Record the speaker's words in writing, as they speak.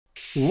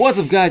What's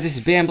up, guys? This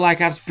is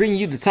Bamblakopz bringing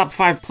you the top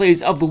 5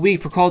 plays of the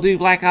week for Call of Duty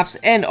Black Ops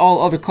and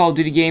all other Call of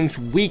Duty games,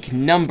 week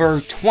number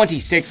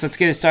 26. Let's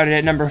get it started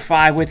at number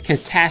 5 with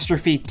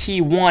Catastrophe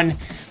T1,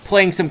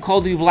 playing some Call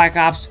of Duty Black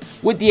Ops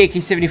with the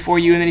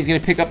AK-74U, and then he's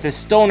going to pick up the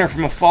Stoner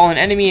from a fallen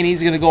enemy, and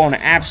he's going to go on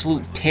an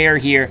absolute tear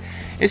here.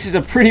 This is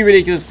a pretty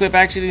ridiculous clip. I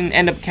actually didn't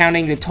end up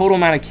counting the total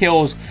amount of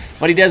kills,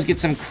 but he does get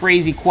some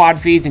crazy quad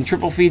feeds and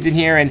triple feeds in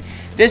here, and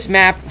this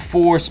map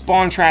for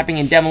spawn trapping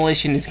and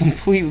demolition is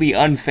completely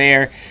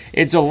unfair.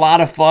 It's a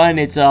lot of fun.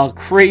 It's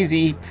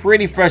crazy,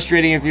 pretty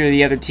frustrating if you're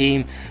the other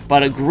team,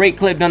 but a great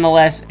clip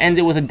nonetheless. Ends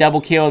it with a double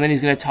kill, and then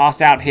he's going to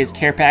toss out his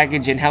care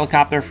package and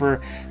helicopter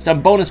for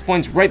some bonus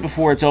points right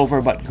before it's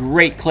over, but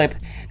great clip.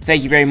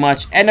 Thank you very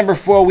much. At number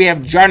 4, we have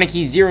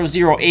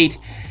Jarnicky008.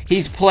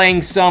 He's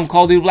playing some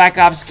Call of Duty Black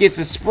Ops, gets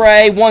a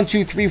spray, 1,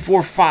 2, 3,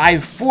 4,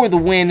 5 for the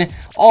win.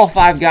 All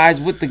 5 guys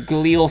with the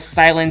Galil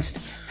silenced.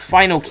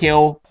 Final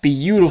kill,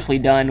 beautifully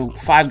done.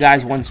 5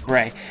 guys, 1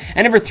 spray.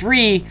 And number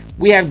 3,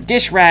 we have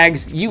Dish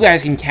Rags. You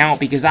guys can count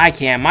because I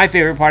can. My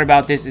favorite part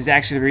about this is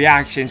actually the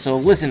reaction, so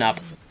listen up.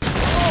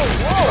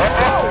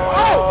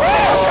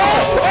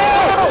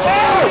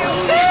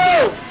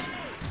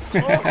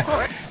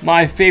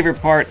 My favorite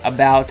part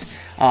about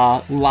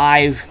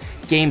live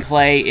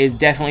gameplay is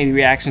definitely the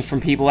reactions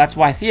from people. That's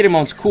why theater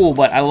mode's cool,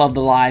 but I love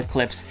the live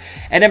clips.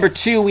 At number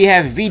 2, we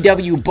have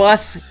VW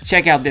Bus.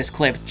 Check out this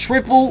clip.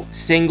 Triple,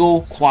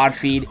 single, quad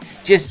feed.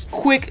 Just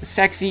quick,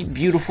 sexy,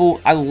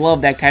 beautiful. I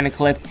love that kind of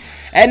clip.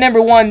 At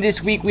number 1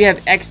 this week, we have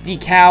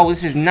XD Cow.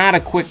 This is not a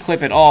quick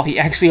clip at all. He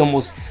actually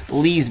almost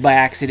leaves by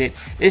accident.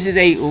 This is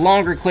a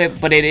longer clip,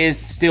 but it is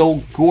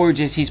still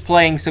gorgeous. He's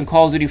playing some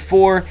Call of Duty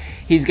 4.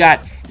 He's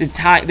got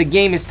the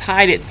game is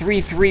tied at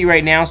 3-3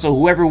 right now, so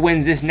whoever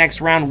wins this next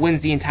round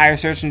wins the entire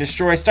search and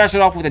destroy. Starts it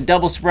off with a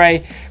double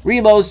spray,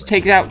 reloads,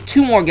 takes out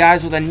 2 more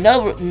guys with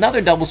another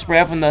double spray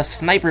up in the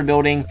sniper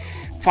building,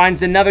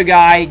 finds another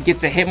guy,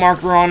 gets a hit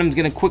marker on him, is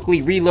going to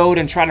quickly reload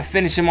and try to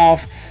finish him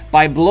off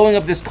by blowing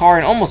up this car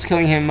and almost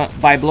killing him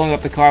by blowing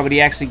up the car, but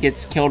he actually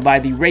gets killed by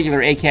the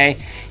regular AK.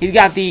 He's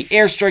got the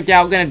airstrike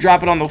out, going to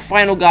drop it on the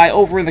final guy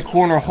over in the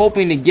corner,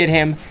 hoping to get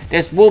him.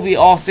 This will be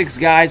all 6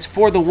 guys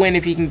for the win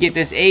if he can get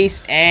this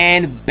ace,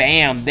 and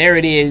bam, there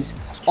it is.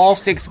 All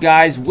 6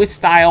 guys with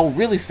style,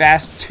 really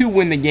fast to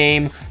win the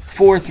game.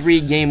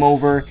 4-3, game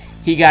over.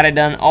 He got it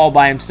done all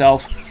by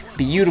himself.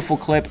 Beautiful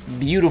clip,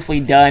 beautifully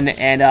done,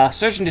 and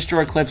search and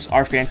destroy clips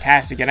are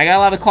fantastic, and I got a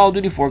lot of Call of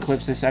Duty 4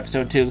 clips this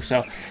episode too,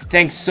 so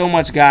thanks so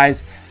much,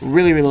 guys.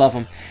 Really love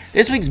them.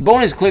 This week's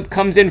bonus clip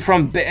comes in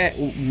from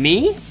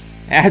me?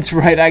 That's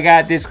right, I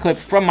got this clip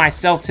from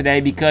myself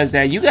today because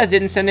you guys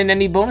didn't send in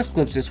any bonus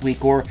clips this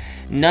week, or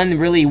none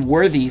really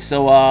worthy,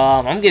 so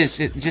I'm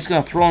just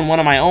gonna throw in one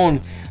of my own.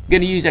 I'm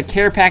gonna use a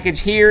care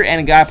package here, and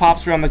a guy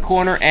pops around the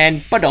corner,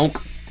 and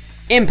badonk.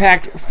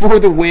 Impact for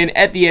the win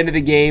at the end of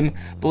the game.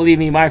 Believe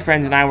me, my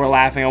friends and I were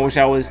laughing. I wish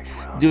I was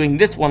doing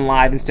this one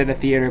live instead of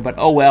theater, but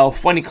oh well.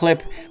 Funny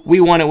clip.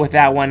 We won it with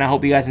that one. I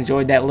hope you guys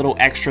enjoyed that little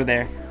extra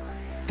there.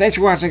 Thanks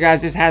for watching,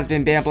 guys. This has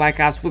been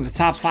Bamblakopz with the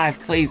top 5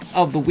 plays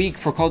of the week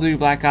for Call of Duty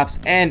Black Ops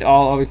and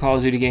all other Call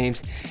of Duty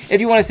games.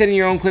 If you want to send in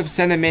your own clips,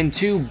 send them in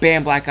to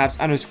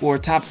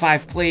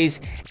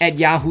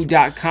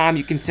Bamblakopz_top5plays@yahoo.com.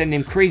 You can send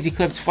in crazy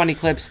clips, funny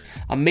clips,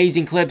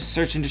 amazing clips,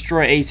 search and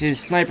destroy aces,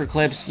 sniper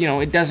clips. You know,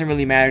 it doesn't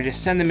really matter.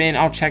 Just send them in.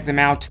 I'll check them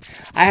out.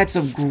 I had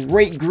some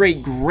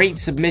great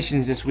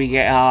submissions this week.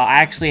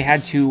 I actually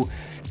had to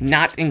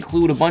not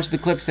include a bunch of the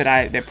clips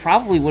that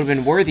probably would have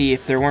been worthy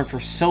if there weren't for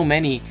so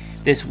many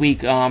this week,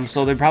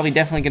 so they're probably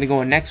definitely going to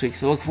go in next week,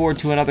 so look forward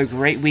to another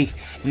great week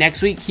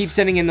next week. Keep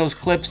sending in those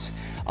clips.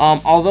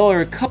 Although there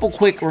are a couple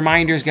quick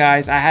reminders,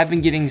 guys, I have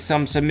been getting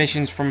some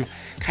submissions from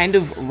kind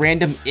of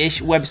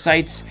random-ish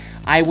websites.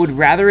 I would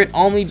rather it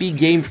only be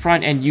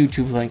Gamefront and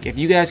YouTube link. If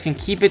you guys can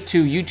keep it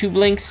to YouTube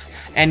links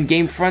and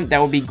Gamefront, that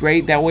would be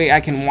great. That way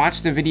I can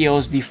watch the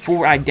videos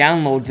before I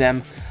download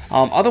them.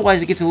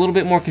 Otherwise, it gets a little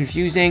bit more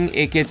confusing.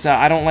 It gets,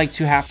 I don't like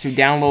to have to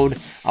download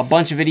a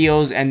bunch of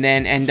videos and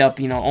then end up,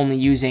 you know, only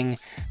using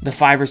the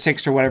 5 or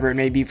 6 or whatever it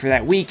may be for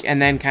that week,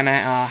 and then kind of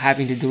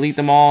having to delete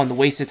them all and the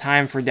waste of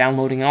time for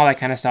downloading and all that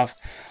kind of stuff.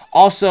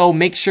 Also,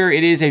 make sure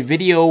it is a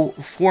video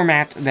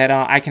format that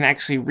I can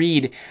actually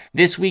read.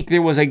 This week,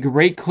 there was a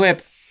great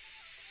clip,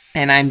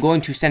 and I'm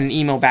going to send an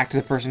email back to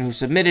the person who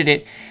submitted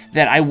it,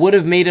 that I would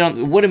have made it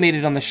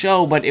on the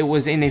show, but it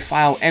was in a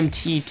file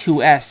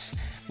MT2S,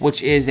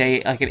 which is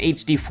like an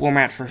HD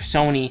format for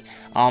Sony,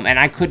 and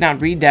I could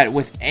not read that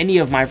with any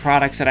of my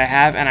products that I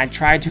have, and I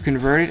tried to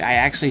convert it. I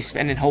actually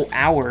spent a whole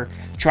hour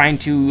trying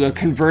to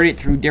convert it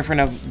through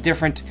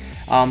different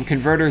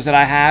converters that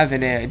I have,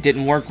 and it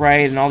didn't work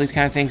right and all these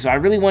kind of things. So I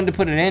really wanted to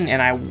put it in, and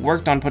I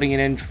worked on putting it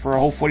in for a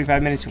whole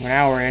 45 minutes to an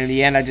hour, and in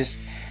the end I just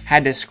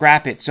had to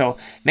scrap it. So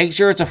make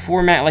sure it's a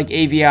format like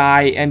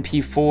AVI,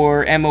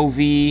 MP4,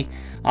 MOV,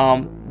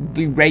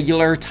 the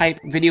regular type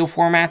video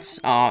formats,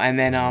 and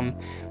then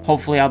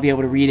hopefully I'll be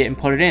able to read it and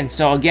put it in.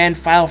 So again,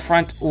 file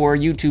front or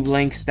YouTube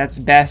links, that's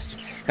best.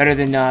 better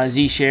than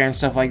Z-Share and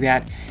stuff like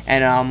that.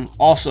 And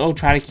also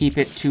try to keep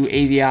it to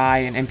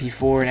AVI and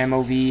MP4 and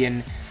MOV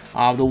and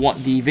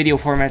the video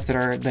formats that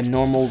are the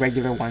normal,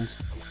 regular ones.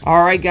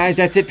 Alright guys,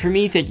 that's it for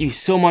me. Thank you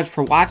so much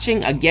for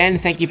watching. Again,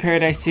 thank you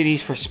Paradise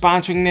Cities for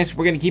sponsoring this.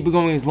 We're going to keep it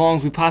going as long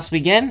as we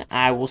possibly can.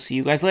 I will see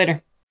you guys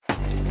later.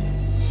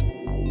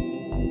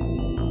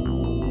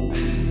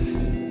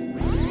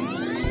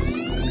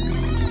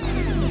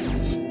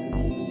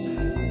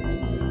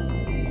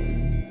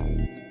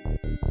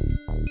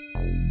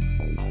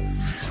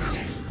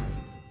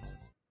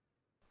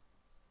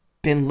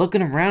 Been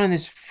looking around on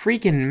this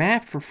freaking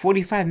map for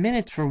 45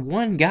 minutes for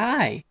one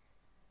guy.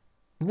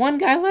 One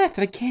guy left,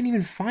 and I can't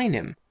even find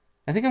him.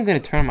 I think I'm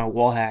going to turn on my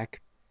wall hack.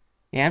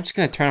 Yeah, I'm just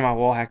going to turn on my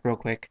wall hack real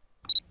quick.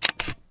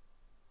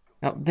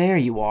 Oh, there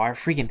you are,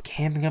 freaking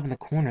camping up in the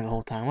corner the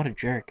whole time. What a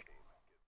jerk.